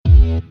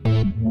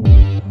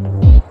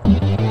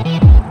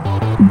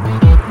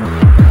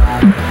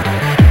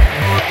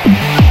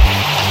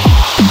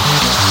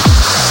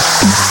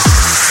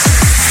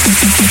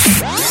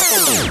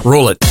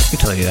Roll it. We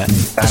totally do that.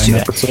 Let's do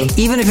that.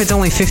 Even if it's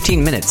only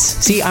 15 minutes.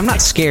 See, I'm not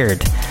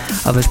scared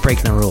of us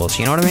breaking the rules.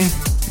 You know what I mean?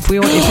 If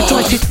it's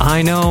only 15,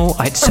 I know.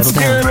 I'd settle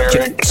down. It'll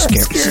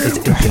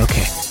be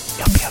okay.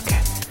 It'll be okay.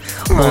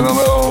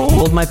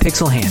 Hold my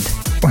pixel hand.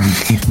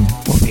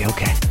 We'll be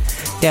okay.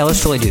 Yeah,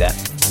 let's totally do that.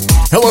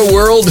 Hello,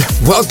 world.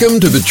 Welcome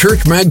to the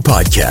Church Mag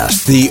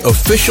Podcast, the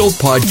official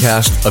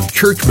podcast of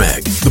Church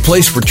Mag, the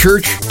place for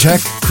church,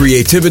 tech,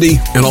 creativity,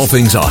 and all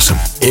things awesome.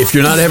 If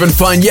you're not having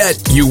fun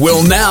yet, you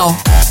will now.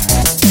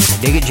 I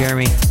dig it,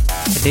 Jeremy.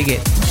 I dig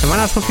it. Am I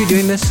not supposed to be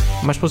doing this?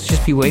 Am I supposed to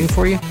just be waiting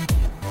for you?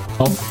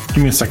 Oh,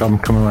 give me a second. I'm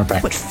coming right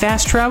back. What,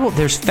 fast travel?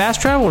 There's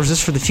fast travel, or is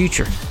this for the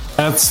future?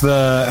 That's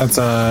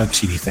a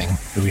cheaty thing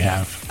that we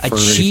have. A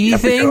cheaty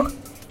thing?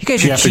 You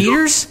guys are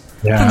cheaters?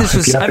 Yeah. I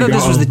thought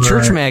this was the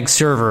Church Mag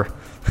server.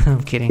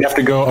 I'm kidding. You have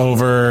to go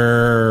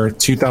over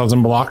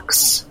 2,000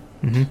 blocks.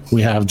 Mm-hmm.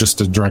 We have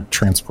just a direct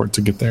transport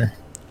to get there.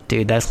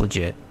 Dude, that's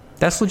legit.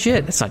 That's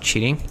legit. That's not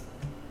cheating.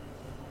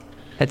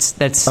 That's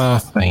a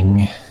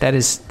thing.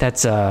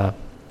 That's a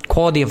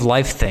quality of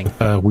life thing.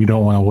 We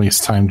don't want to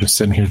waste time just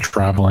sitting here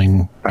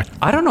traveling back.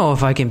 I don't know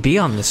if I can be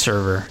on this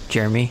server,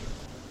 Jeremy.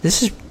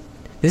 This is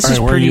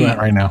where pretty are you at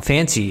right now?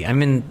 Fancy.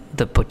 I'm in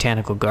the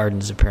botanical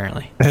gardens,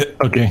 apparently.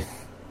 Okay.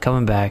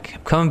 Coming back.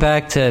 I'm coming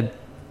back to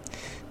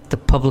the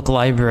public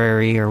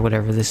library or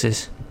whatever this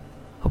is.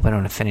 Hope I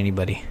don't offend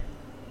anybody.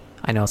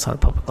 I know it's not a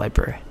public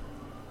library.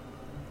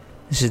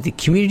 This is the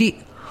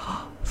community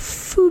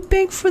food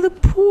bank for the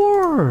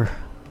poor.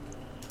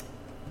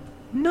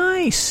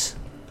 Nice.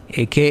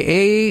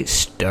 AKA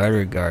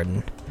starter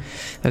garden.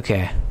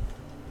 Okay.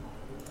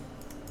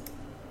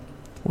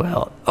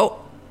 Well,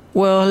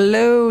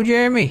 hello,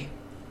 Jeremy.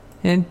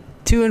 And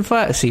 2 and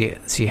 5.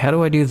 See, how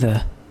do I do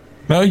the...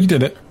 No, you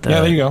did it.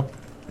 Yeah, there you go.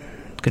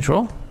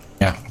 Control?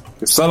 Yeah.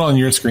 It's subtle on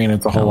your screen.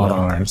 It's a whole lot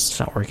on ours. It's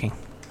not working.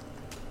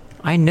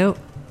 I know.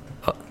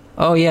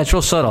 Oh, yeah, it's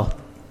real subtle.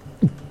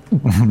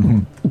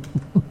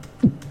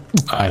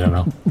 I don't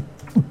know.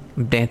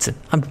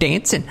 I'm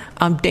dancing.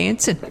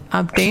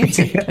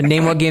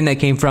 Name what game that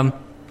came from.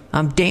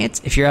 I'm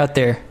dancing. If you're out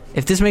there,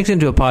 if this makes it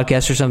into a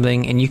podcast or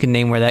something and you can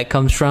name where that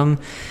comes from,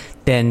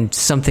 then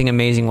something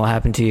amazing will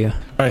happen to you. All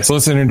right, so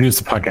let's introduce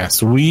the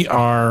podcast. We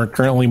are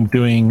currently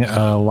doing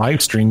a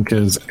live stream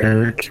because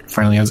Eric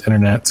finally has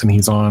internet and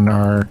he's on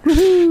our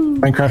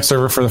Minecraft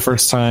server for the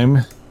first time.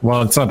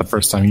 Well, it's not the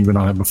first time. You've been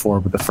on it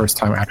before, but the first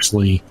time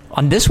actually...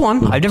 On this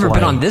one? I've never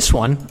been on this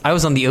one. I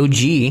was on the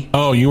OG.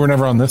 Oh, you were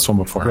never on this one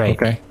before. Right.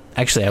 Okay.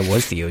 Actually, I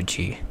was the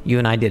OG. You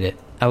and I did it.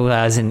 I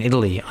was in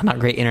Italy. Not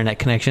great internet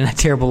connection.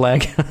 Terrible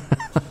lag.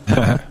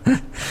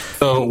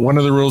 So one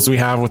of the rules we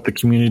have with the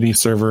community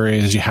server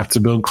is you have to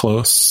build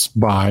close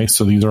by.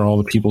 So these are all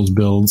the people's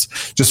builds.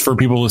 Just for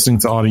people listening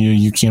to audio,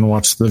 you can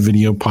watch the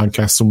video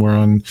podcast somewhere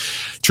on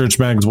Church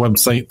Mag's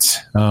website.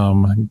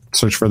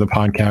 Search for the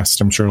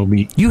podcast. I'm sure it'll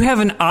be. You have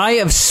an Eye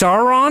of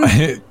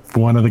Sauron?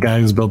 One of the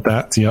guys built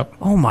that. Yep.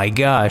 Oh my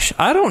gosh.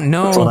 I don't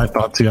know. That's what I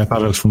thought too. I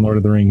thought it was from Lord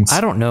of the Rings.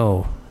 I don't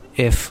know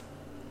if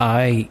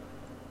I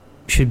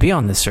should be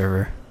on this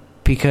server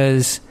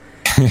because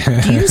do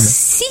you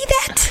see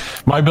that?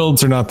 My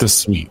builds are not this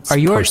sweet. Are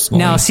yours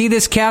now? See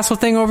this castle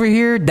thing over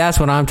here? That's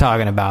what I'm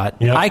talking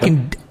about. Yep, I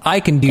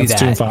can do that.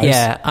 2 and 5s.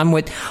 Yeah, I'm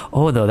with.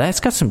 Oh, though that's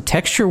got some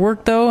texture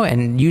work though,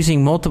 and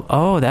using multiple.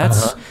 Oh,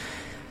 that's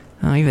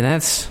even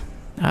that's.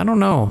 I don't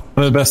know.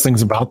 One of the best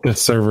things about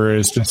this server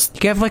is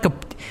just you have like a.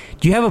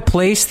 Do you have a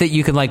place that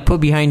you can like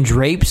put behind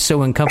drapes so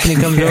when company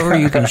comes over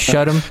you can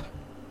shut them?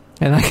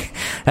 And like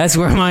that's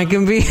where mine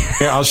can be.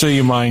 Here, I'll show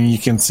you mine. You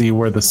can see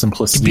where the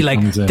simplicity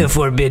comes in. The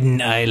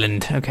Forbidden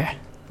Island. Okay,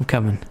 I'm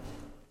coming.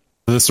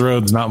 This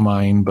road's not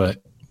mine,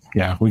 but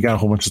yeah, we got a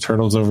whole bunch of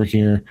turtles over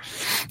here.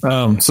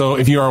 So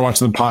if you are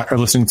watching or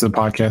listening to the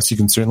podcast, you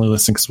can certainly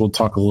listen because we'll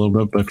talk a little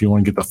bit. But if you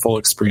want to get the full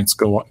experience,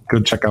 go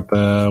check out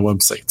the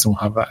websites and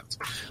we'll have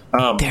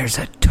that. There's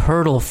a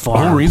turtle farm.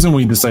 The whole reason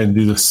we decided to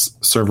do this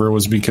server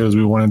was because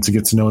we wanted to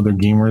get to know other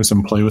gamers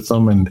and play with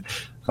them. And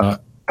I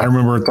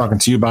remember talking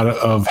to you about it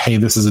of, hey,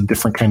 this is a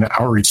different kind of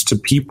outreach to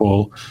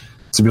people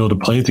to be able to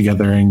play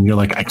together. And you're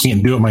like, I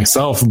can't do it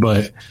myself,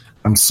 but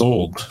I'm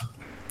sold.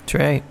 That's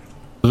right.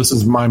 This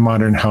is my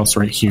modern house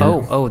right here.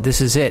 Oh,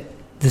 this is it.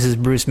 This is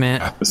Bruce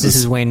Mann. Yeah, this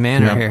is Wayne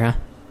Mann right here, huh?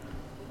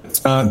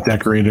 It's not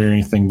decorated or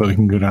anything, but we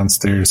can go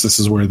downstairs. This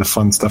is where the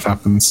fun stuff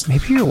happens.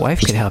 Maybe your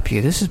wife could help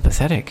you. This is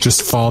pathetic.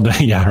 Just fall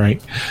down. Yeah,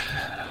 right.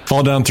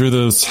 Fall down through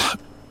those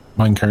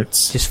mine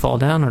carts. Just fall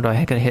down, or do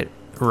I gotta hit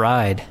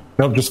ride?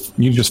 Nope,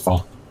 you just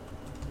fall.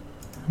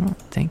 I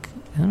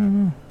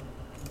don't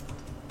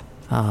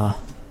know.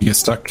 You get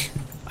stuck.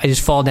 I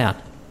just fall down.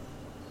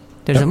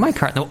 There's a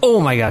minecart. No, oh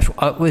my gosh.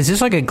 Is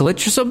this like a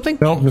glitch or something?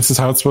 No, this is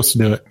how it's supposed to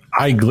do it.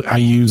 I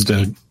used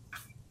a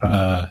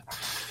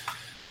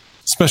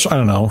special, I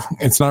don't know.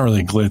 It's not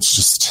really a glitch,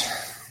 just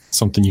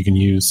something you can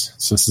use.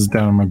 So this is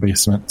down in my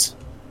basement.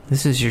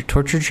 This is your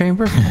torture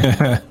chamber?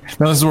 No,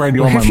 this is where I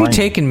do all my mining. Where have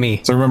you taken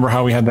me? So remember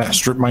how we had that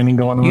strip mining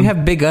going on? You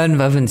have big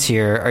ovens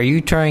here. Are you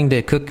trying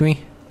to cook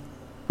me?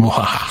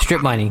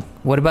 Strip mining.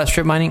 What about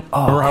strip mining?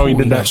 Oh, remember how we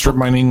did that strip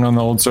mining on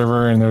the old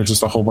server, and there was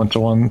just a whole bunch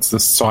of ones?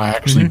 So I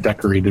actually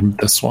decorated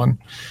this one.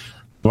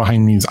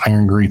 Behind these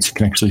iron grates, you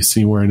can actually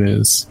see where it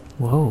is.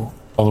 Whoa.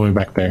 All the way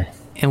back there.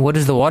 And what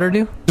does the water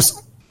do?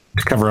 Just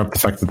to cover up the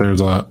fact that there's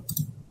a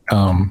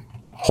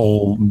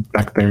hole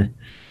back there.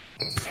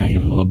 Kind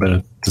of give a little bit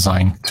of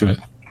design to it.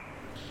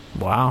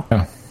 Wow.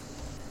 Yeah.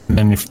 And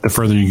then if the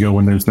further you go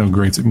when there's no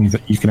grates, it means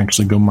that you can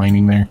actually go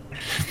mining there.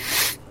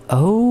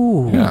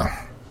 Oh.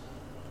 Yeah.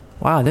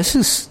 Wow, this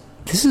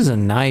is a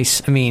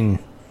nice, I mean,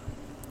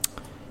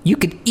 you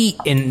could eat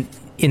in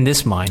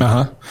this mine.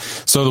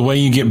 So the way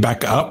you get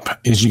back up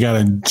is you got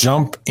to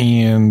jump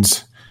and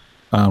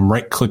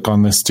right click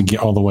on this to get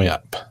all the way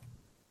up.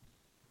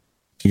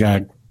 You got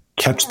to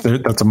catch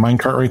that's a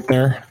minecart right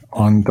there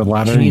on the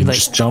ladder. You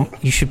just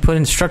jump. You should put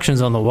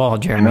instructions on the wall,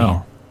 Jeremy. I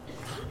know.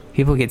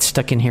 People get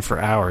stuck in here for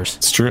hours.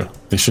 It's true.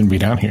 They shouldn't be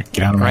down here.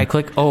 Get out of right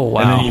click. Oh,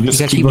 wow. And then you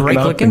just keep right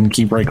clicking and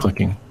keep right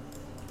clicking.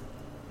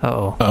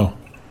 Uh-oh.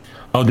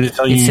 Oh, did it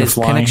tell you you're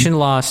flying? Connection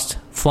lost.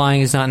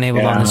 Flying is not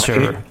enabled on the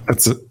server.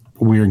 That's a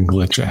weird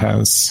glitch it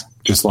has.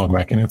 Just log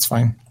back in. It's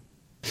fine.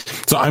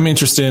 So I'm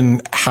interested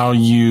in what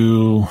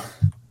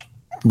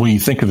you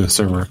think of the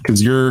server,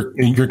 because you're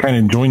kind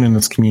of joining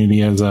this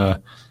community as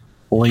a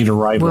late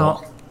arrival.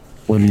 Well,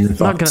 what are your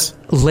thoughts?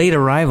 Late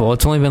arrival.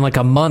 It's only been like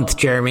a month,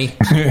 Jeremy.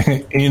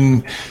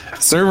 In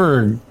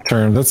server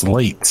terms, that's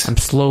late. I'm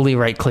slowly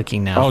right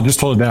clicking now. Oh,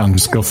 just hold it down.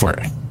 Just go for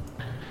it.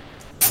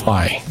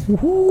 Fly.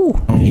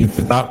 Woo. You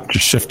thought,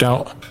 just shift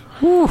out.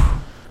 Woo. Do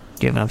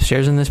you have enough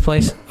stairs in this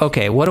place?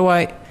 Okay, what do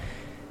I...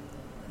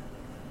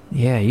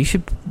 Yeah, you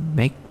should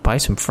buy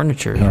some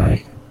furniture. All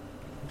right.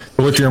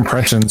 What's your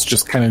impressions?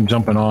 Just kind of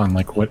jumping on,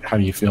 like, how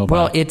do you feel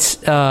about it?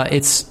 Well,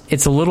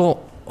 it's a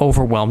little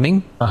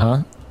overwhelming.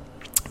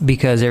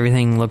 Because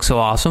everything looks so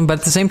awesome, but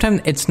at the same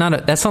time, that's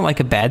not like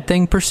a bad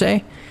thing per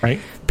se.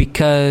 Right.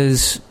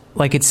 Because,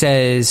 like it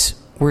says,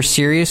 we're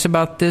serious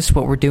about this,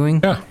 what we're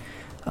doing. Yeah.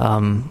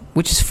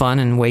 Which is fun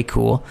and way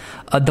cool.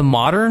 The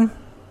modern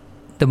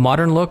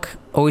look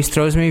always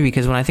throws me,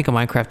 because when I think of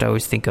Minecraft, I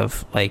always think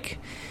of like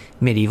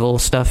medieval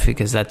stuff,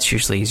 because that's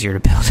usually easier to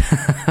build.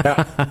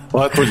 Yeah.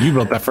 Well, that's what you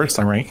built that first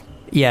time, right?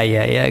 Yeah,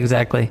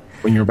 exactly.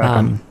 When you were back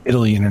on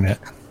Italy internet.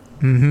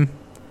 Mm-hmm.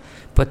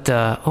 But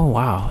oh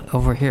wow,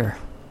 over here.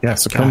 Yeah,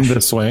 so come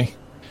this way.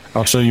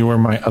 I'll show you where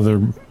my other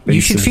base is.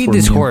 You should feed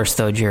this horse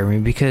though, Jeremy,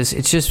 because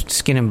it's just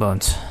skin and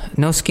bones.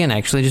 No skin,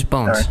 actually, just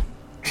bones.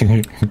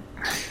 Right.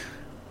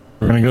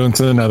 We're going to go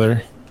into the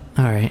nether.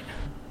 All right.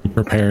 Be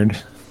prepared.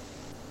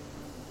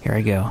 Here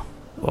I go.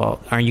 Well,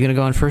 aren't you going to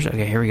go in first?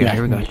 Okay, here we go. Yeah,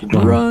 here we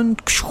go. Run.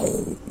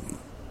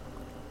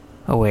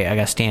 Oh, wait. I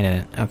got to stand in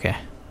it. Okay.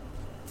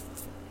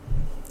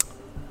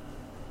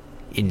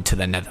 Into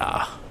the nether.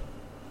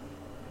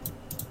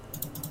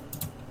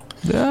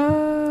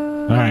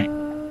 All right.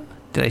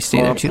 Did I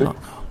stay there too long?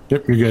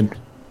 Yep, you're good.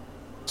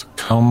 So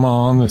come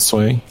on this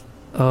way.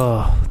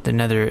 Oh, the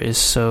nether is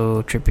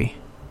so trippy.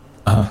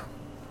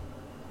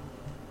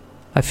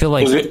 I feel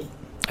like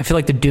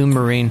the Doom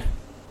Marine.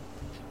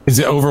 Is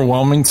it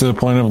overwhelming to the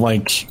point of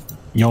like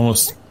you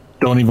almost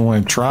don't even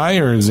want to try,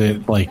 or is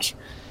it like,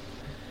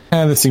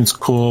 this seems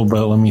cool,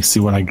 but let me see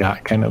what I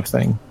got kind of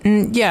thing?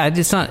 Yeah,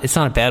 it's not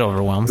a bad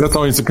overwhelm. That's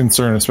always a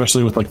concern,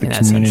 especially with like the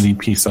community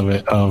piece of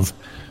it, of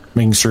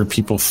making sure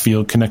people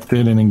feel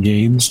connected and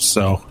engaged.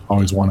 So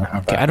always want to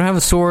have that. I don't have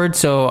a sword,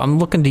 so I'm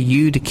looking to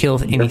you to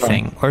kill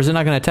anything. Or is it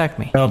not going to attack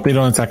me? No, they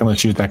don't attack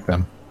unless you attack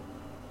them.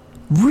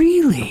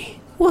 Really?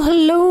 Well,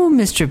 hello,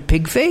 Mr.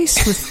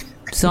 Pigface with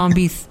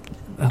zombie...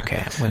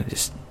 Okay,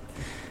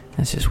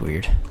 that's just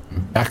weird.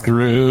 Back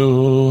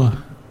through. All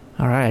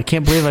right, I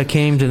can't believe I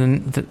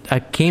came I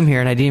came here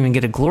and I didn't even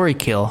get a glory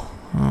kill.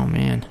 Oh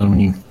man.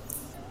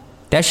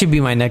 That should be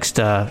my next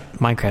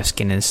Minecraft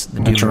skin, is the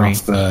Doom Turn Marine.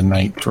 off the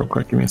night real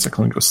quick. Give me a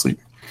second. Let me go sleep.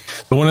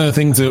 But one of the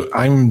things that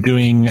I'm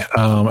doing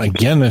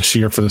again this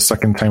year for the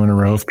second time in a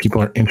row, if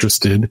people are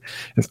interested,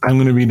 is I'm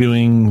going to be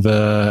doing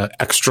the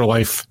Extra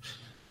Life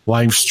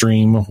live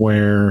stream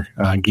where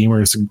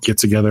gamers get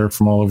together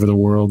from all over the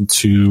world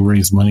to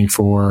raise money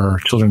for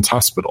Children's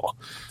Hospital.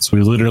 So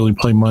we literally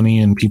play money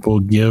and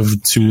people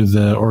give to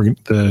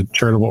the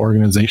charitable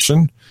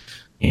organization,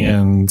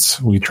 and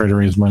we try to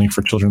raise money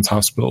for Children's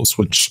Hospitals,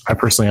 which I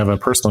personally have a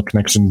personal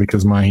connection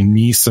because my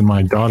niece and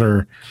my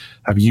daughter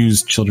have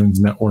used Children's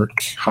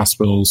Network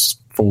hospitals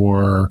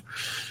for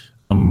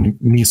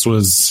niece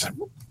was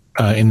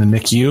in the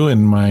NICU,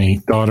 and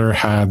my daughter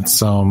had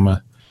some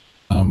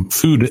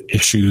food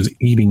issues,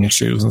 eating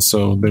issues, and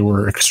so they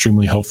were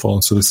extremely helpful.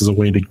 And so this is a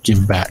way to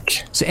give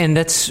back. So, and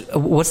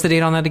what's the date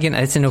on that again?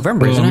 It's in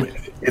November, isn't it?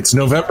 It's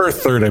November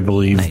 3rd, I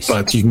believe. Nice.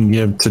 But you can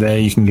give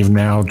today, you can give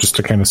now, just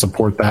to kind of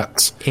support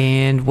that.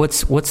 And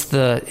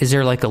is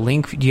there like a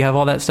link? Do you have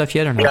all that stuff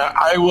yet or not? Yeah,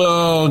 I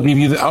will give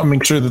you I'll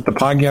make sure that the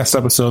podcast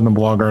episode and the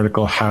blog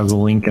article has a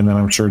link, and then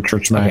I'm sure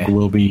Church Mag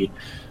will be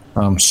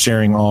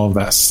sharing all of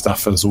that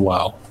stuff as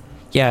well.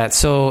 Yeah,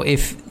 so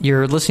if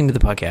you're listening to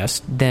the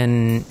podcast,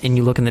 and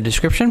you look in the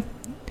description,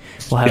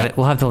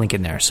 we'll have the link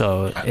in there.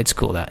 So it's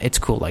cool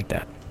like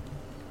that.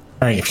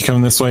 right, if you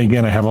come this way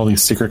again, I have all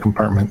these secret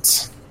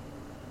compartments.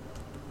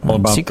 All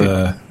about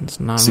secret. It's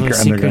not really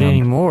secret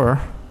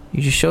anymore.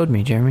 You just showed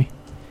me, Jeremy.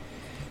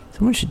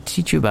 Someone should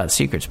teach you about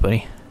secrets,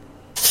 buddy.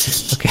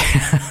 Okay.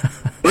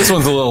 This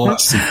one's a little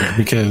less secret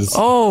because...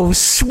 Oh,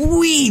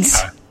 sweet!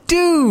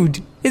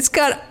 Dude! It's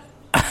got...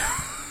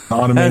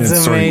 automated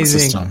sorting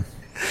system.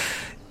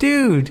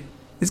 Dude!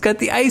 It's got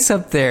the ice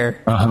up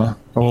there. Uh-huh.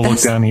 We'll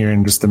look down here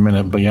in just a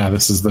minute, but yeah,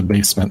 this is the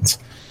basement.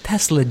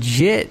 That's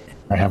legit.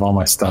 I have all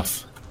my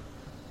stuff.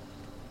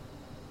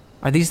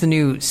 Are these the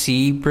new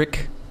sea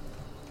brick?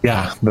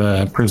 Yeah,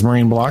 the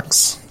prismarine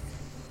blocks.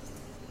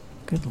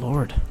 Good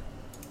lord.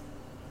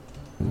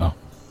 No.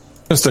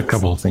 Just a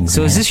couple of things.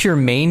 So is this your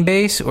main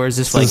base, or is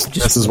this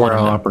this is where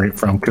I'll operate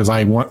from? Because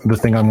the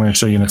thing I'm going to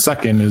show you in a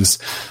second is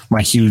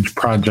my huge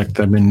project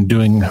I've been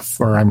doing,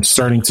 or I'm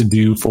starting to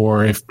do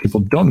for, if people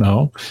don't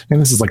know,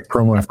 and this is like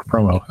promo after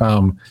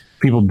promo.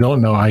 People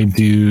don't know I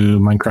do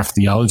Minecraft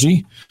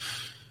theology.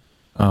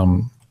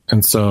 And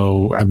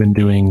so I've been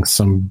doing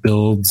some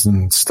builds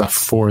and stuff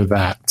for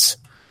that.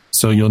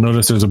 So you'll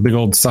notice there's a big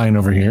old sign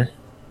over here.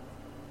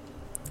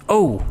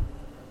 Oh.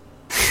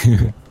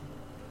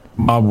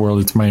 Mob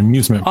World, it's my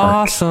amusement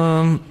park.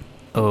 Awesome.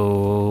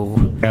 Oh.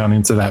 Down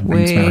into that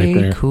basement right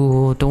there.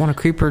 Cool. Don't want a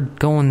creeper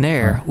going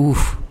there.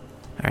 Oof.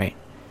 All right.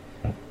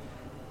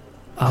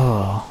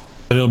 Oh.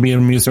 But it'll be an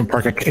amusement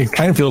park. It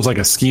kind of feels like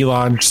a ski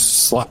lodge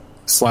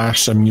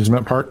slash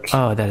amusement park.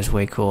 Oh, that is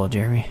way cool,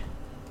 Jeremy.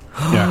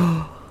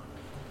 Yeah.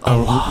 A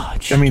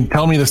lodge. I mean,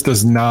 tell me this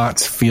does not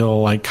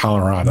feel like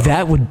Colorado.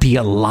 That would be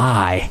a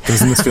lie.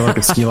 Doesn't this feel like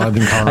a ski lodge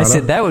in Colorado? I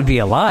said that would be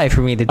a lie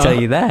for me to tell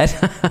you that.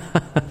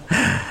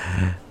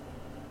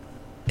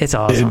 It's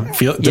awesome.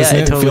 Doesn't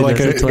it totally feel like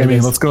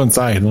let's go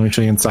inside. Let me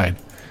show you inside.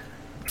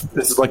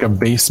 This is like a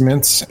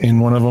basement in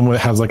one of them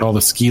that has like all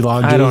the ski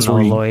lodges. I don't know,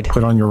 where you Lloyd.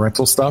 Put on your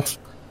rental stuff.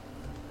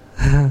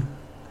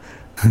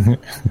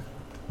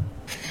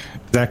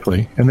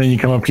 Exactly. And then you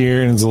come up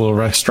here and there's a little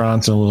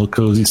restaurant and a little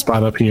cozy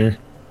spot up here.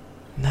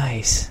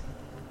 Nice.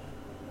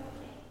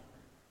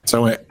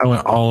 So I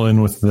went all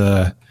in with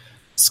the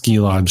ski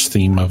lodge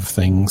theme of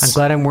things. I'm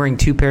glad I'm wearing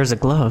 2 pairs of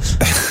gloves.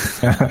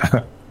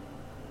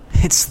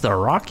 It's the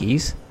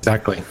Rockies.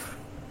 Exactly.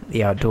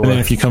 The outdoor. And then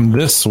if you come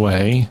this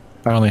way,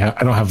 I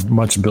don't have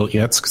much built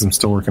yet because I'm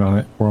still working on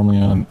it. We're only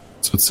on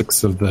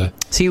 6 of the.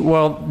 See,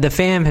 well, the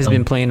fam has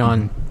been playing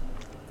on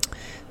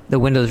the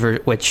Windows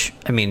version, which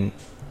I mean,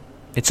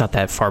 it's not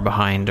that far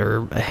behind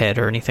or ahead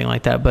or anything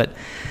like that, but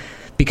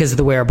because of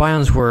the way our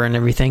biomes were and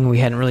everything, we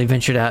hadn't really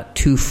ventured out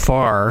too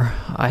far.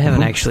 I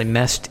haven't actually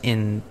messed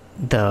in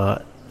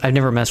I've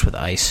never messed with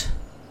ice.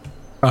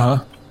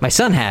 My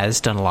son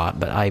has done a lot,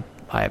 but I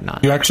have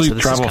not. You actually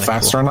travel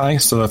faster on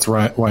ice, so that's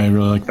why I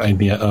really like the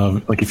idea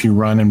of, like, if you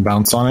run and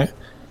bounce on it,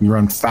 you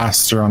run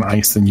faster on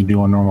ice than you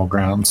do on normal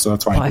ground. So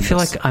that's why I feel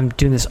like I'm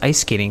doing this ice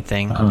skating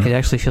thing. It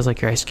actually feels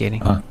like you're ice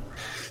skating.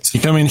 So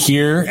you come in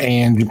here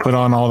and you put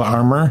on all the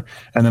armor,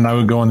 and then I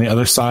would go on the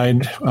other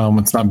side.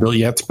 It's not built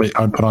yet, but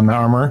I would put on the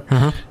armor.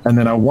 And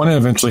then I want to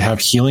eventually have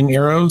healing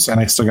arrows, and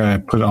I still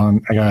got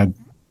to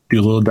do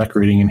a little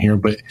decorating in here,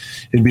 but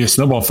it'd be a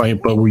snowball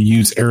fight, but we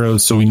use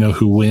arrows so we know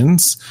who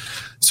wins.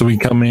 So we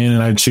come in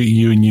and I'd shoot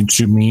you and you'd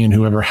shoot me, and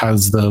whoever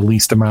has the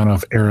least amount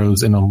of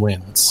arrows in them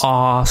wins.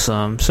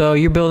 Awesome. So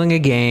you're building a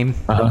game.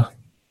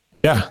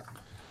 Yeah.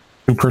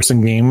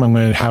 2-person game. I'm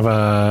going to have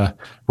a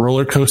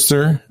roller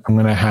coaster. I'm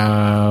going to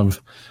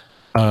have,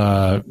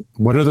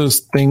 what are those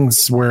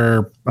things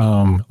where,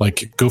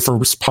 like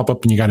gophers pop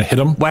up and you got to hit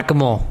them?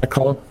 Whack-a-mole. I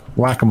call it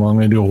whack-a-mole. I'm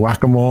going to do a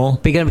whack-a-mole.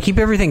 But you got to keep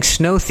everything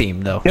snow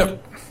themed though.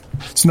 Yep.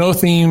 Snow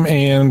theme,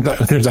 and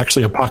there's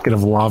actually a pocket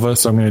of lava,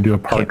 so I'm going to do a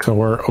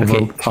parkour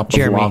over top of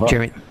lava.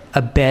 Jeremy,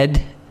 a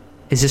bed?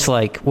 Is this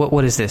like,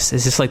 what is this?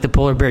 Is this like the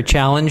Polar Bear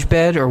Challenge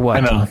bed or what? I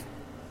know.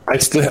 I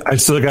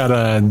still got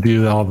to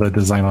do all the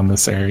design on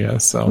this area.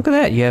 So look at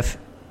that. You have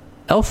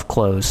elf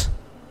clothes.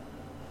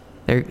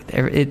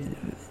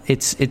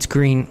 It's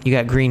green. You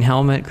got green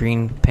helmet,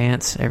 green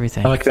pants,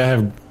 everything. I like to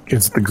have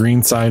it's the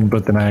green side,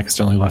 but then I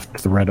accidentally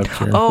left the red up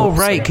here. Oh,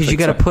 right, because you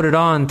got to put it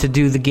on to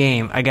do the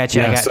game. I got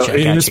you. Yeah,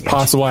 it is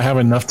possible I have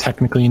enough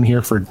technically in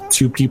here for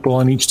 2 people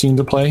on each team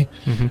to play,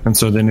 and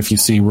so then if you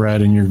see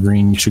red and you're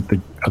green, you shoot the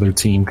other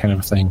team, kind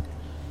of thing.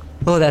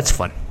 Oh, that's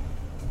fun.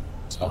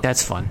 So,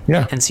 that's fun.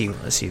 Yeah. And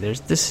let's see.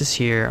 This is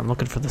here. I'm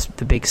looking for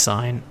the big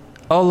sign.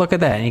 Oh, look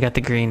at that! And you got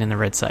the green and the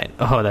red side.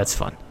 Oh, that's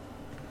fun.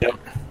 Yep.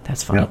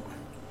 That's fun. Yep.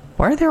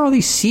 Why are there all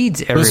these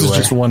seeds everywhere? This is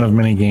just one of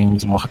many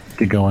games. We'll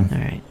get going. All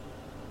right.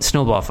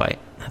 Snowball fight.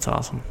 That's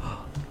awesome.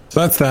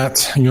 So that's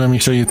that. You want me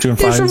to show you 2 and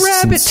 5? There's a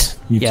rabbit.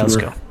 Yeah, let's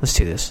go. Let's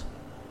do this.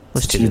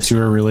 You two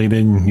are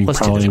related. And let's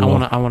do this.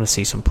 I want to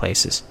see some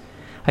places.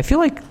 I feel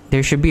like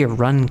there should be a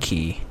run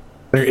key.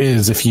 There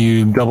is if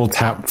you double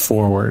tap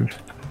forward.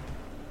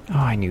 Oh,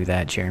 I knew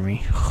that,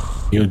 Jeremy.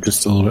 You're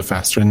just a little bit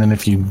faster, and then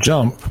if you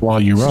jump while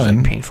you run,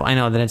 like painful. I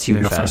know that it's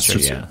even faster.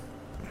 Yeah.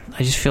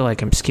 I just feel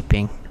like I'm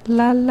skipping.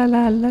 La la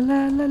la la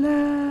la la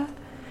la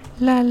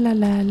la la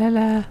la la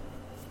la.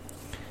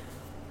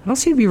 I don't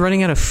seem to be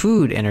running out of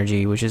food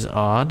energy, which is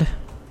odd.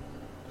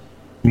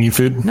 Need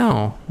food?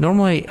 No.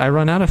 Normally, I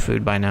run out of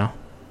food by now.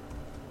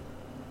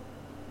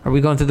 Are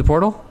we going through the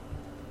portal?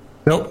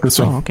 Nope, this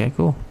way. Oh, okay,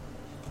 cool.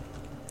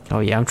 Oh,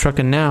 yeah, I'm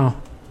trucking now.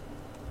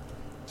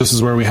 This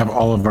is where we have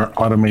all of our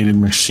automated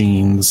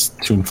machines,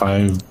 2 and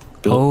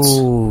 5 built.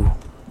 Oh,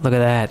 look at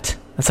that.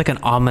 That's like an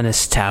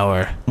ominous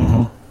tower.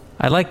 Mm-hmm.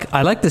 I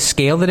like the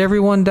scale that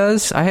everyone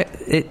does.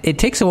 It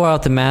takes a while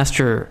to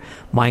master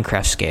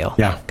Minecraft scale.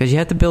 Yeah. Because you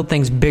have to build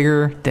things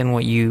bigger than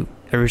what you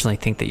originally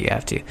think that you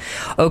have to.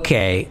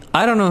 Okay,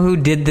 I don't know who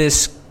did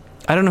this.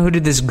 I don't know who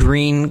did this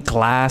green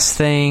glass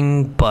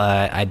thing,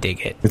 but I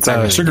dig it. It's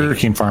a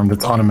sugarcane farm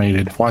that's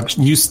automated. Watch,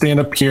 you stand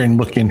up here and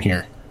look in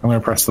here. I'm going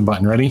to press the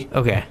button. Ready?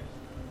 Okay.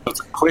 It's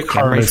a quick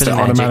harvest. It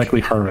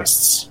automatically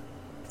harvests.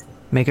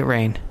 Make it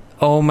rain.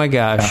 Oh my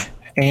gosh. Yeah.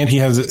 And he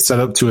has it set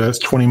up to a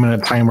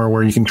 20-minute timer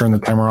where you can turn the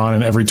timer on,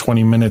 and every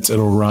 20 minutes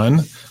it'll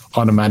run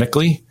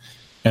automatically.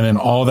 And then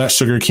all that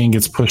sugarcane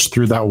gets pushed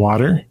through that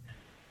water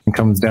and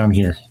comes down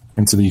here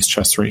into these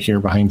chests right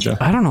here behind you.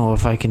 I don't know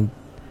if I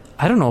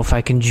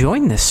can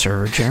join this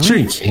server, Jeremy. Sure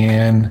you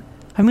can.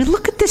 I mean,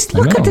 look at this.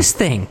 Look at this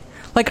thing.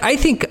 Like, I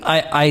think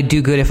I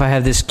do good if I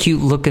have this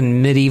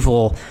cute-looking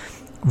medieval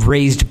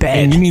raised bed.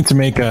 And you need to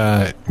make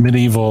a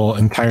medieval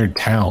entire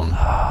town.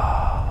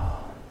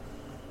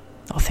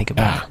 I'll think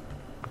about it.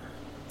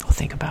 I'll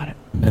think about it.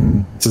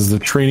 And this is the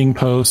trading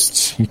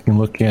post. You can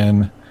look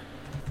in.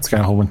 It's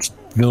got a whole bunch of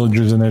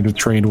villagers in there to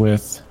trade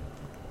with.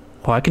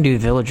 Oh, I can do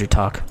villager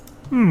talk.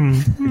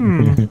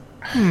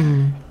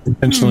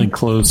 Intentionally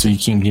closed so you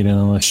can't get in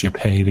unless you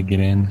pay to get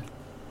in.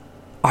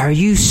 Are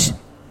you...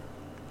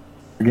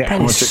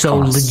 That is so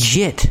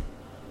legit.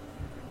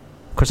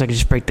 Of course, I could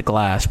just break the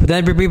glass. But then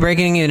I'd be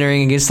breaking and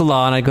entering against the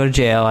law, and I'd go to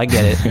jail. I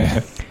get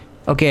it.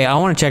 Okay, I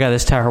want to check out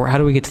this tower. How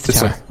do we get to the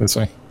tower? This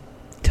way.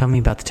 Tell me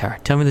about the tower.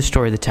 Tell me the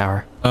story of the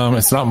tower.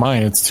 It's not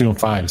mine. It's 2 and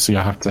 5, so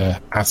you'll have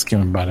to ask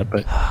him about it.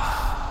 But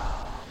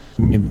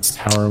you get this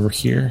tower over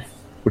here,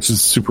 which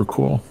is super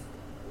cool.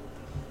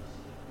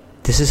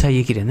 This is how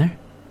you get in there?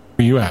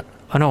 Where you at?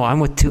 Oh no, I'm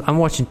with 2. I'm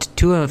watching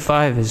 2 and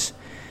 5 is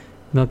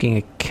milking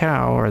a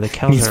cow, or the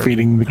cows He's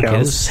feeding the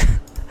cows.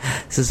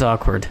 This is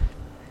awkward.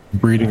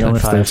 Breeding them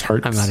if there's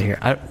hearts. I'm out of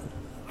here.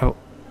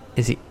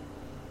 Is he?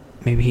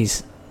 Maybe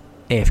he's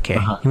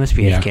AFK. He must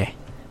be AFK.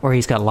 Or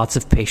he's got lots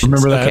of patience.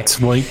 Remember that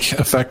like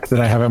effect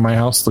that I have at my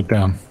house? Look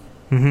down.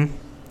 Mm-hmm.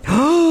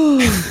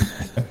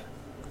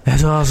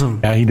 That's awesome.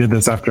 Yeah, he did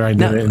this after I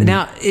did it.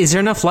 Now, is there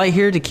enough light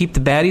here to keep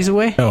the baddies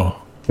away?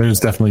 No, there's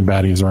definitely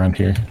baddies around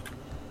here.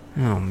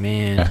 Oh,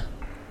 man. Yeah.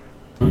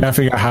 We gotta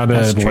figure out how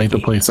to light the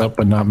place up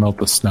but not melt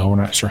the snow. We're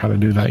not sure how to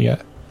do that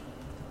yet.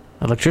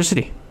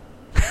 Electricity.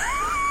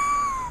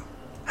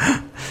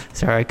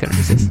 Sorry, I couldn't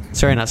resist.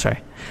 Sorry, not sorry.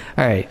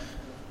 All right.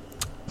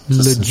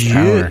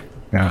 Legit.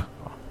 Yeah.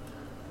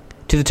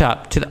 To the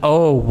top.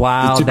 Oh,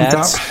 wow.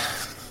 That's...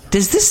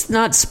 Does this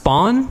not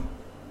spawn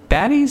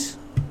baddies?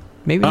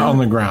 Maybe not not on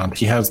the ground.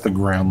 He has the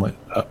ground lit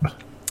up.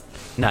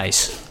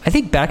 Nice. I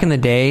think back in the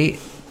day,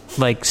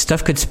 like,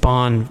 stuff could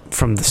spawn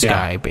from the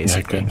sky,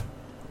 basically. Yeah, it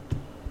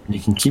could. You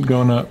can keep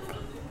going up.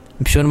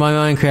 I'm showing my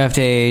Minecraft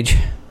age.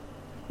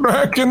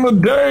 Back in the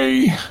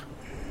day.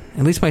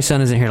 At least my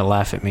son isn't here to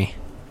laugh at me.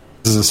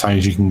 This is as high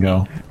as you can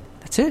go.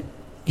 That's it?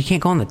 You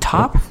can't go on the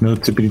top? No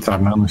tippity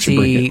top, not unless you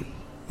break it.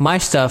 My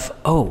stuff...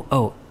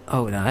 Oh,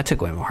 no, that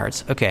took away more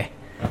hearts. Okay.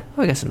 Oh,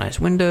 we got some nice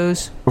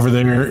windows. Over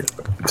there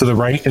to the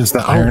right is the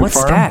iron farm.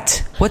 What's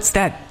that? What's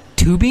that?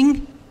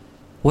 Tubing?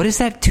 What is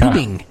that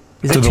tubing?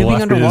 Is that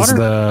tubing underwater? Is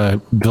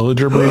the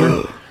villager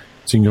breeder.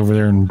 So you can go over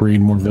there and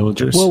breed more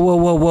villagers.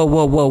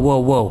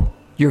 Whoa.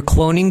 You're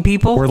cloning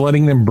people? We're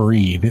letting them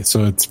breed,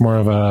 so it's more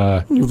of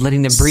a... You're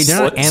letting them breed?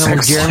 They're not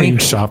animals, Jeremy.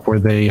 Slave shop where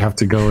they have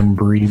to go and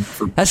breed.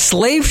 A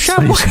slave shop?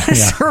 What kind of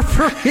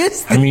server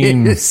is this? I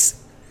mean,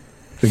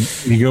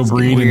 you go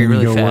breed and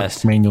really you go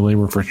fast. work manual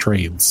labor for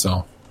trades,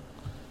 so...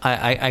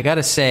 I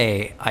gotta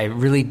say, I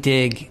really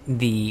dig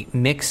the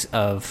mix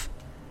of,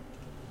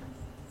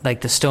 like,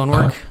 the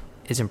stonework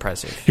is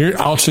impressive. Here,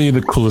 I'll show you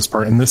the coolest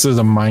part, and this is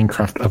a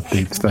Minecraft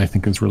update that I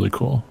think is really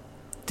cool.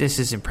 This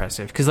is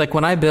impressive. Because, like,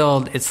 when I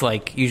build, it's,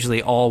 like,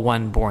 usually all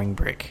one boring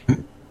brick.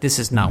 This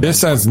is not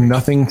This has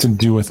nothing to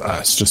do with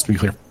us, just to be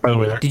clear. By the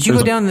way, did you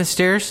go down the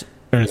stairs?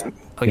 This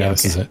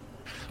is it.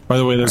 By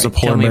the way, there's a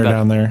polar bear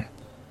down there.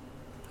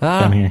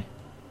 Down here.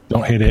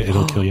 Don't hit it,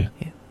 it'll kill you.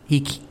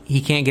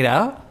 He can't get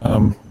out?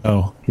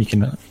 No, he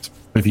cannot.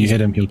 If you hit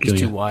him, he'll kill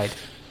you. He's too wide.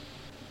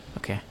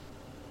 Okay.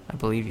 I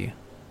believe you.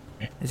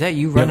 Is that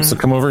you running? Yep, so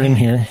come over in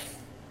here.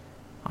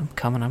 I'm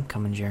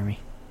coming, Jeremy.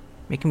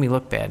 Making me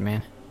look bad,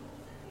 man.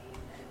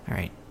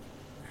 Alright.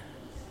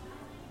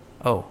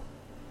 Oh.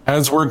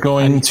 As we're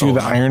going to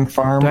the iron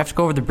farm... Do I have to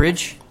go over the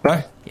bridge?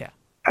 Yeah.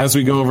 As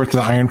we go over to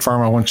the iron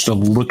farm, I want you to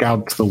look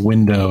out to the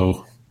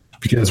window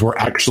because we're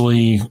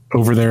actually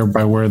over there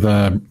by where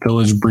the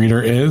village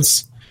breeder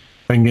is.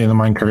 I can get in the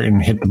minecart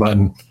and hit the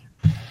button.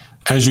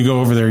 As you go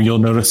over there, you'll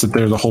notice that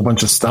there's a whole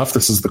bunch of stuff.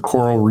 This is the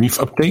coral reef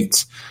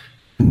updates.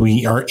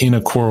 We are in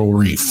a coral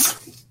reef.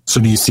 So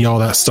do you see all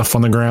that stuff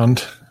on the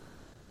ground?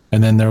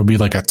 And then there will be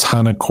like a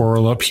ton of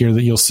coral up here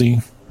that you'll see.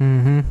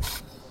 Mm-hmm.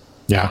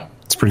 Yeah,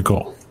 it's pretty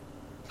cool.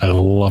 I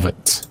love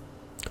it.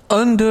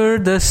 Under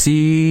the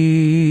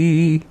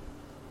sea.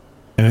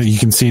 And you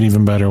can see it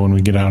even better when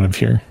we get out of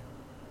here.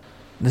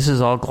 This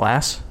is all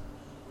glass?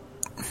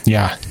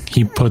 Yeah,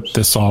 he put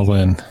this all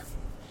in.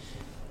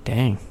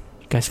 Dang.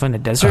 You guys find a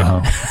desert?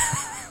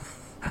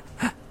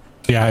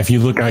 Yeah, if you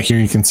look out here,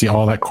 you can see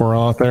all that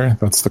coral out there.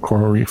 That's the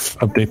coral reef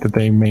update that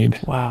they made.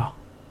 Wow.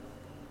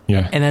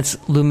 Yeah. And that's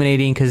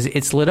illuminating because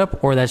it's lit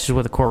up, or that's just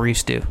what the coral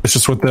reefs do? It's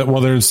just what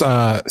there's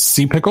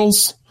sea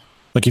pickles.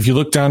 Like if you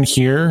look down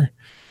here,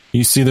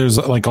 you see there's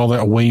like all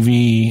that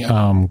wavy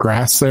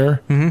grass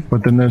there. Mm-hmm.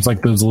 But then there's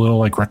like those little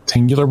like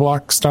rectangular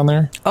blocks down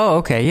there. Oh,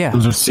 okay, yeah.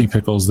 Those are sea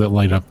pickles that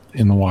light up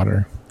in the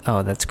water.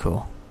 Oh, that's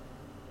cool.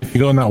 If you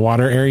go in that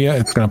water area,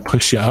 it's going to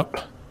push you up.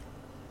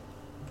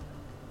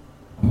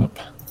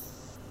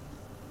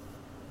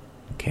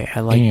 Okay,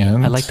 I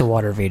like the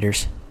water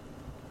vaders.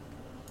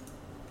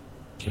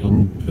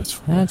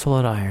 That's a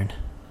lot of iron.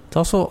 It's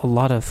also a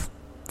lot of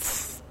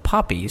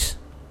poppies,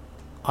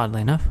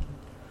 oddly enough.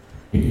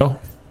 Oh.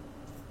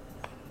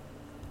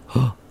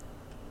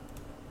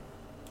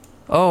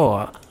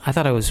 Oh, I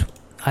thought I was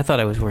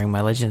wearing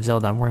my Legend of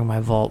Zelda. I'm wearing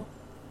my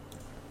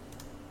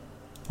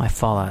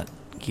Fallout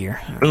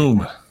gear.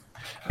 Boom.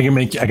 I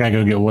gotta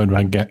go get wood,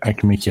 but I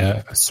can make you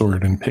a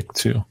sword and pick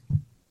too.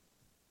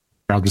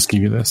 I'll just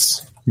give you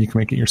this. You can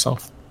make it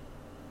yourself.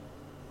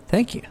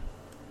 Thank you.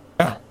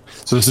 Yeah.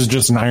 So this is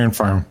just an iron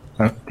farm.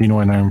 Do you know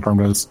what an iron farm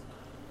does?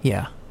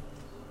 Yeah.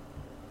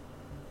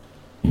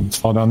 You just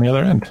fall down the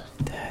other end.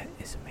 That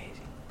is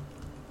amazing.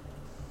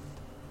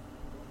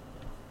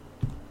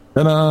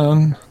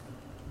 Ta-da!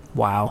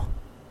 Wow.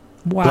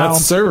 That's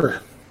the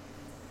server.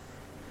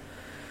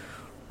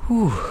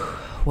 Whew.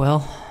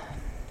 Well,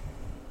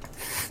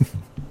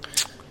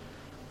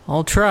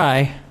 I'll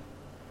try.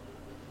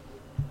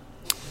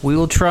 We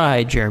will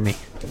try, Jeremy.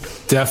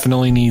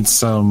 Definitely need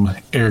some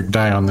Eric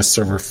Dye on this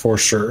server for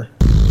sure.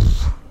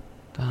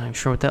 I'm not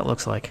sure what that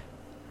looks like.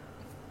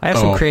 I have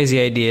some crazy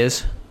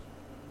ideas.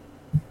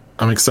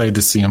 I'm excited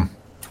to see them.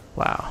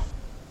 Wow.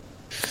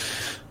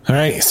 All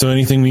right. So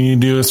anything we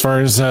need to do as far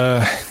as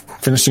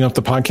finishing up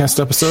the podcast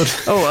episode?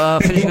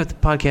 Finishing up the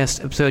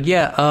podcast episode.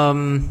 Yeah.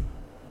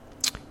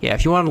 Yeah.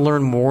 If you want to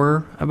learn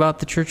more about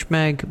the Church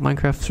Mag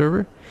Minecraft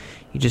server,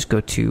 you just go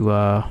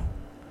to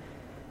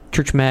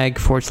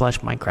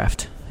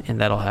churchmag.com/Minecraft, and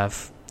that'll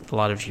have a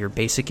lot of your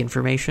basic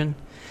information.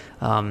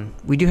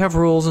 We do have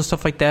rules and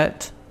stuff like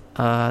that.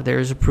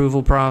 There's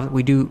approval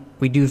we do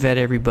vet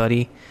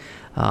everybody.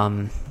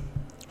 We're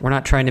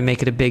not trying to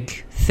make it a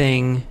big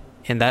thing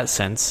in that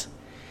sense,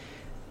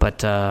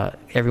 but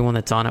everyone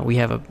that's on it, we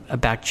have a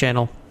back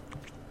channel.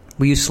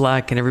 We use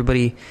Slack, and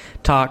everybody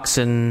talks,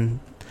 and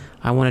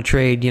I want to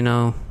trade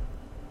 2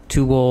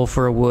 wool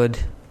for a wood,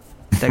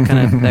 that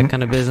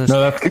kind of business.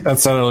 No,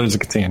 that's not always a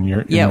Catan.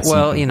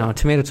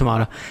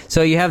 Tomato.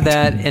 So you have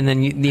that, and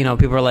then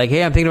people are like,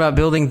 hey, I'm thinking about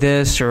building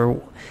this,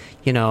 or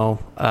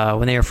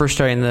when they were first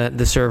starting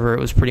the server, it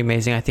was pretty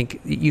amazing. I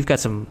think you've got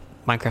some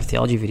Minecraft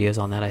theology videos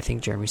on that, I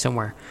think, Jeremy,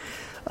 somewhere.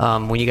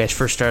 When you guys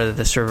first started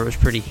the server, it was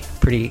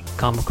pretty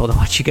comical to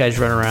watch you guys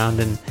run around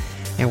and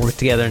work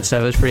together and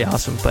stuff. It was pretty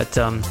awesome. But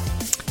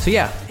so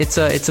yeah, it's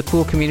a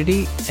cool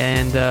community,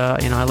 and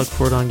I look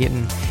forward on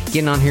getting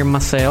on here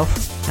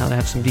myself now that I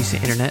have some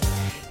decent internet,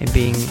 and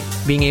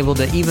being able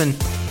to even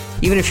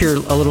if you're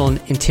a little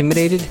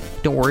intimidated,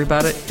 don't worry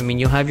about it. I mean,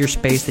 you'll have your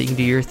space that you can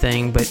do your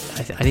thing, but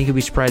I think you'll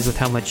be surprised with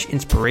how much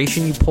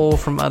inspiration you pull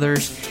from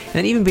others, and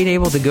then even being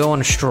able to go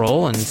on a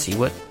stroll and see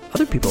what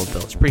other people have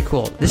built. It's pretty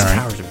cool. This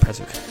tower's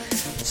impressive.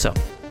 So,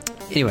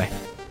 anyway,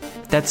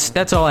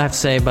 that's all I have to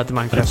say about the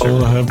Minecraft server.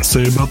 All I have to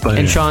say about that.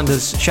 And Sean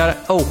does shout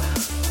out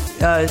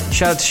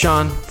to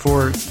Sean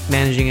for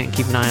managing it and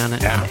keeping an eye on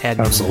it. Yeah,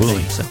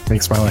 absolutely. So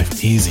makes my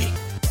life easy.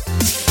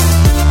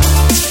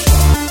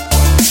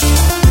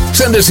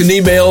 Send us an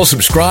email,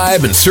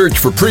 subscribe, and search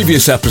for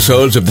previous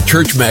episodes of the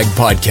Church Mag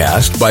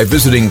podcast by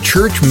visiting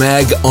Church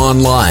Mag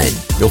online.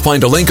 You'll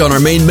find a link on our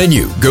main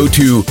menu. Go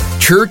to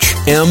churchm.ag.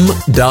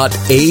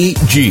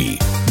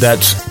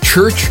 That's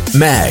Church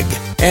Mag.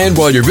 And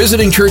while you're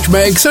visiting Church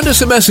Mag, send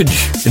us a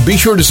message and be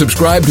sure to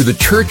subscribe to the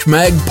Church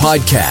Mag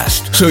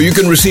podcast so you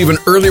can receive an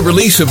early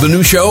release of the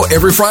new show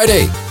every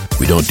Friday.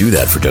 We don't do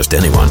that for just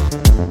anyone.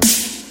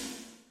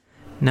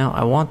 No,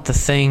 I want the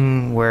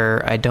thing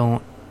where I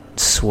don't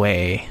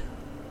sway.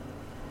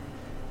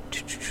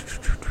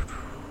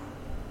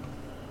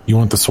 You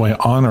want the sway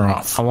on or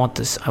off? I want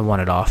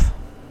it off.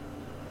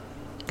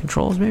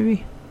 Controls,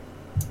 maybe?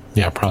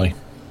 Yeah, probably.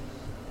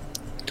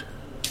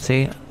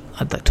 See,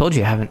 I told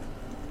you I haven't.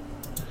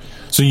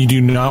 So you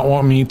do not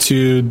want me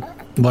to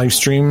live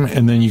stream,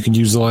 and then you can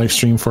use the live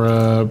stream for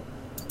a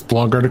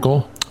blog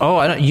article? Oh,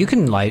 I don't. You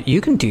can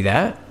do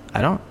that.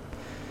 I don't.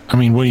 I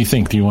mean, what do you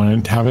think? Do you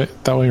want to have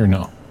it that way or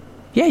no?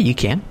 Yeah, you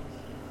can.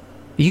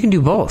 You can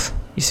do both.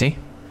 You see.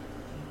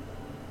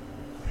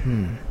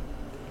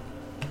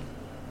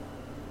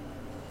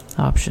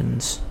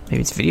 Options.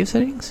 Maybe it's video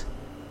settings.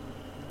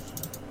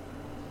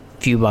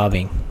 View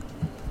bobbing.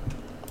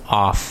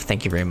 Off.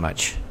 Thank you very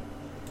much.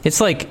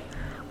 It's like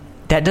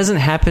That doesn't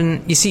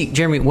happen. You see,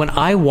 Jeremy, when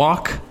I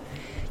walk,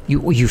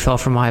 you fell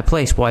from a high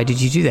place. Why did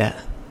you do that?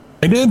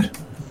 I did.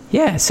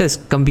 Yeah, it says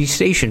Gumby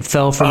Station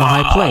fell from a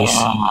high place.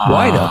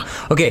 Why though?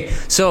 Okay,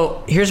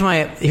 so here's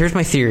my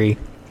theory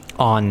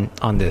on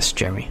this,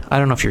 Jeremy. I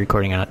don't know if you're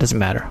recording or not. Doesn't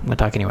matter. I'm gonna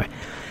talk anyway.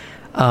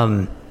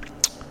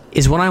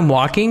 Is when I'm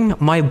walking,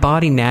 my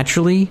body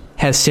naturally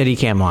has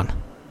Steadicam on,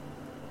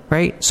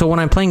 right? So when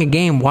I'm playing a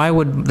game, why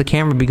would the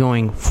camera be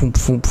going foom,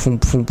 foom, foom,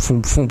 foom,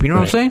 foom, foom? You know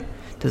what I'm saying?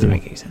 Doesn't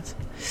make any sense.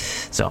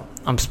 So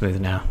I'm smooth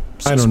now.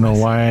 I don't know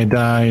why I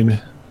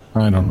died.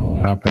 I don't know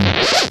what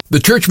happened. The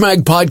Church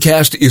Mag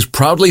podcast is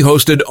proudly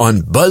hosted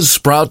on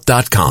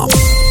Buzzsprout.com.